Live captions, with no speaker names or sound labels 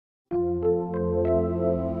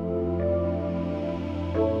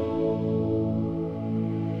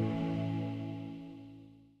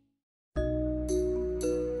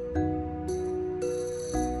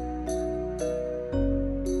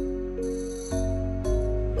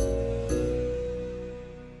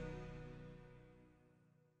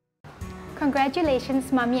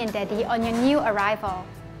Congratulations, Mummy and Daddy, on your new arrival.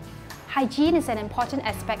 Hygiene is an important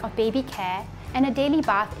aspect of baby care, and a daily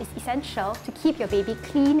bath is essential to keep your baby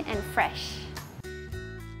clean and fresh.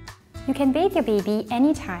 You can bathe your baby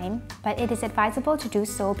anytime, but it is advisable to do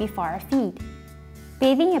so before a feed.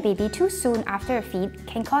 Bathing your baby too soon after a feed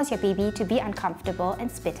can cause your baby to be uncomfortable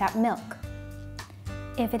and spit out milk.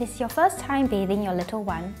 If it is your first time bathing your little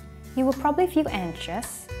one, you will probably feel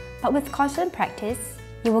anxious, but with constant practice,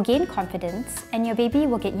 you will gain confidence and your baby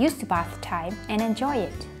will get used to bath time and enjoy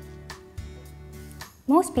it.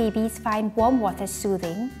 Most babies find warm water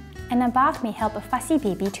soothing, and a bath may help a fussy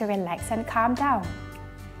baby to relax and calm down.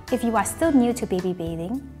 If you are still new to baby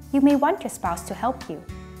bathing, you may want your spouse to help you.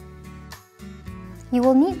 You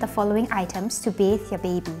will need the following items to bathe your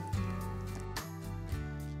baby: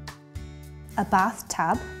 a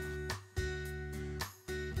bathtub,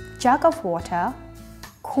 jug of water,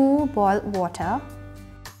 cool boiled water,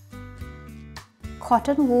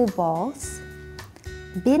 cotton wool balls,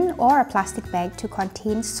 bin or a plastic bag to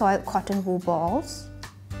contain soiled cotton wool balls,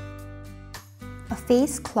 a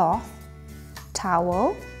face cloth,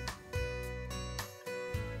 towel,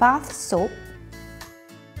 bath soap,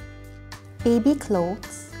 baby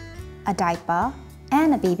clothes, a diaper,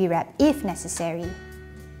 and a baby wrap if necessary.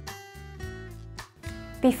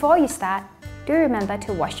 Before you start, do remember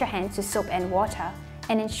to wash your hands with soap and water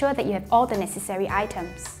and ensure that you have all the necessary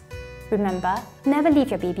items. Remember, never leave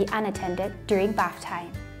your baby unattended during bath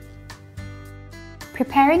time.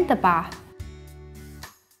 Preparing the bath.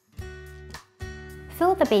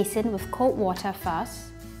 Fill the basin with cold water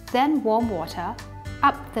first, then warm water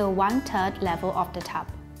up the 1/3 level of the tub.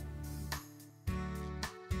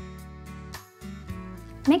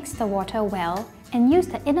 Mix the water well and use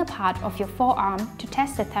the inner part of your forearm to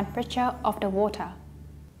test the temperature of the water.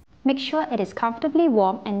 Make sure it is comfortably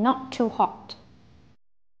warm and not too hot.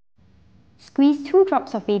 Squeeze 2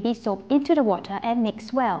 drops of baby soap into the water and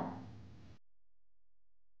mix well.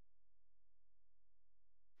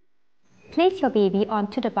 Place your baby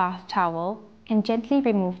onto the bath towel and gently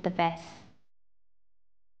remove the vest.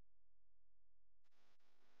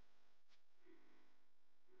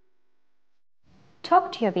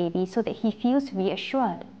 Talk to your baby so that he feels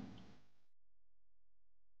reassured.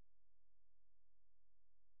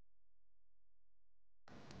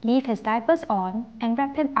 Leave his diapers on and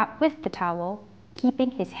wrap him up with the towel, keeping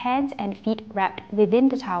his hands and feet wrapped within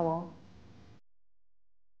the towel.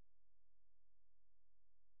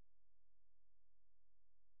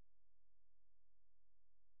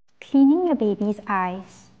 Cleaning your baby's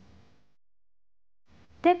eyes.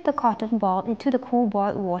 Dip the cotton ball into the cool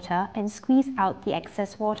boiled water and squeeze out the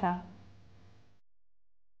excess water.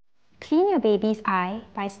 Clean your baby's eye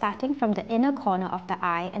by starting from the inner corner of the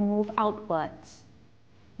eye and move outwards.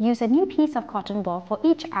 Use a new piece of cotton ball for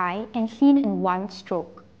each eye and clean in one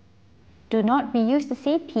stroke. Do not reuse the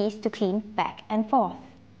same piece to clean back and forth.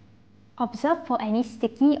 Observe for any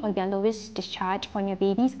sticky or yellowish discharge on your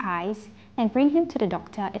baby's eyes and bring him to the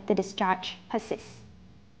doctor if the discharge persists.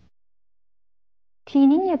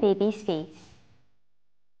 Cleaning your baby's face.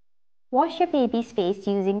 Wash your baby's face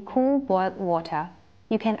using cool boiled water.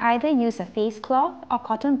 You can either use a face cloth or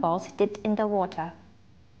cotton balls dipped in the water.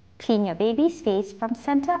 Clean your baby's face from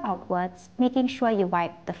center outwards, making sure you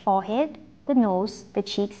wipe the forehead, the nose, the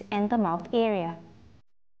cheeks, and the mouth area.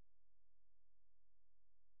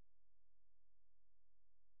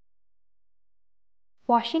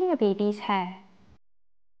 Washing your baby's hair.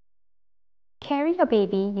 Carry your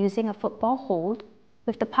baby using a football hold,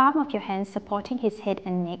 with the palm of your hand supporting his head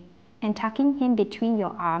and neck and tucking him between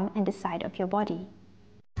your arm and the side of your body.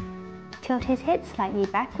 Tilt his head slightly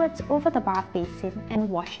backwards over the bath basin and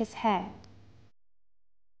wash his hair.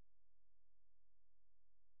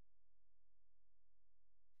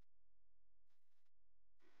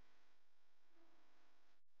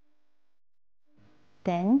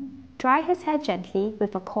 Then, dry his hair gently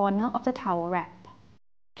with a corner of the towel wrap.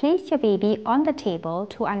 Place your baby on the table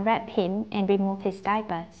to unwrap him and remove his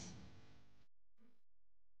diapers.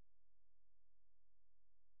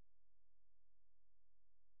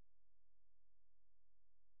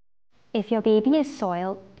 If your baby is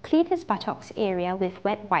soiled, clean his buttocks area with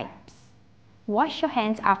wet wipes. Wash your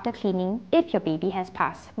hands after cleaning if your baby has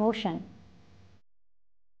passed motion.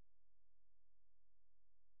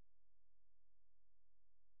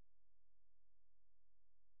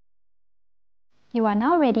 You are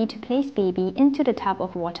now ready to place baby into the tub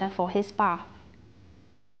of water for his bath.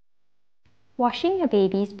 Washing your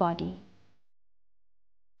baby's body.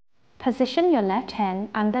 Position your left hand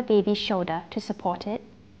under baby's shoulder to support it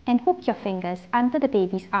and hook your fingers under the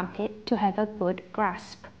baby's armpit to have a good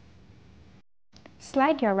grasp.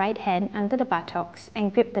 Slide your right hand under the buttocks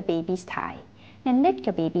and grip the baby's thigh. Then lift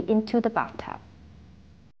your baby into the bathtub.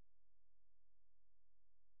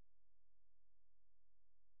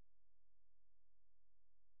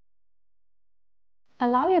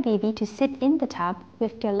 Allow your baby to sit in the tub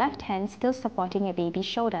with your left hand still supporting your baby's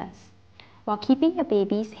shoulders, while keeping your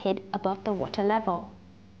baby's head above the water level.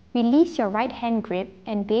 Release your right hand grip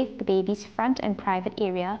and bathe the baby's front and private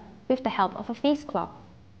area with the help of a face cloth.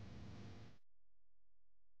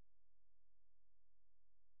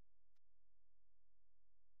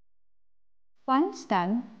 Once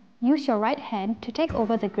done, use your right hand to take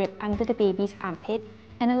over the grip under the baby's armpit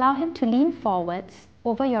and allow him to lean forwards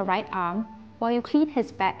over your right arm while you clean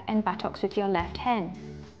his back and buttocks with your left hand.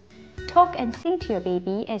 Talk and sing to your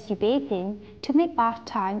baby as you bathe him to make bath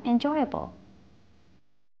time enjoyable.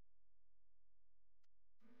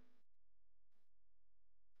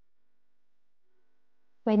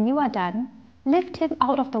 When you are done, lift him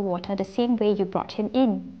out of the water the same way you brought him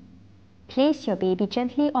in. Place your baby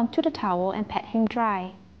gently onto the towel and pat him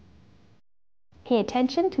dry. Pay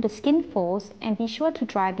attention to the skin folds and be sure to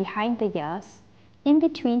dry behind the ears, in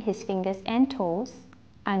between his fingers and toes,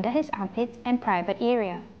 under his armpits and private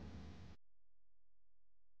area.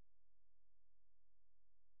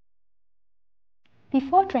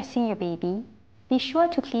 Before dressing your baby, be sure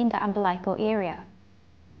to clean the umbilical area.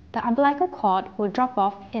 The umbilical cord will drop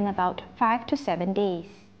off in about 5 to 7 days.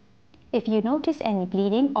 If you notice any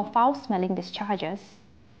bleeding or foul-smelling discharges,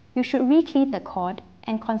 you should re-clean the cord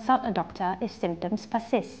and consult a doctor if symptoms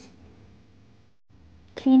persist.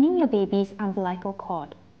 Cleaning your baby's umbilical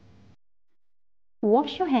cord.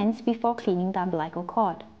 Wash your hands before cleaning the umbilical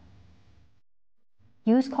cord.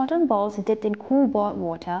 Use cotton balls dipped in cool boiled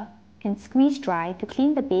water and squeeze dry to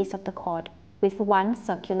clean the base of the cord with one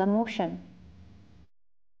circular motion.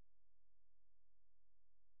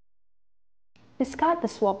 Discard the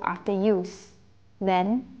swab after use.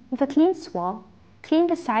 Then, with a clean swab, clean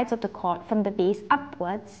the sides of the cord from the base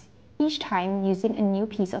upwards, each time using a new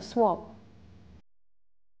piece of swab.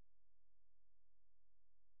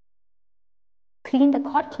 Clean the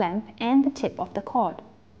cord clamp and the tip of the cord.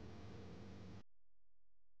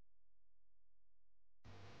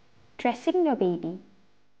 Dressing your baby.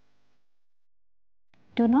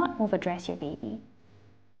 Do not overdress your baby.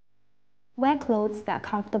 Wear clothes that are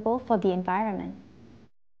comfortable for the environment.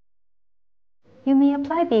 You may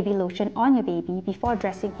apply baby lotion on your baby before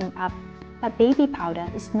dressing him up, but baby powder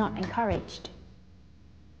is not encouraged.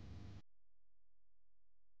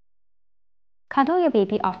 Cuddle your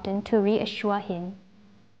baby often to reassure him.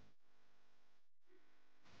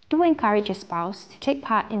 Do encourage your spouse to take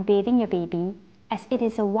part in bathing your baby, as it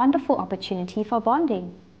is a wonderful opportunity for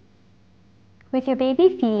bonding. With your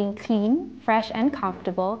baby feeling clean, fresh and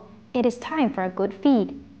comfortable, it is time for a good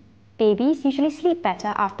feed. Babies usually sleep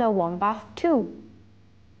better after a warm bath too.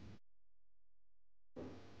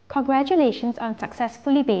 Congratulations on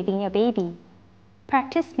successfully bathing your baby.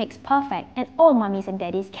 Practice makes perfect and all mummies and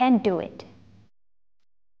daddies can do it.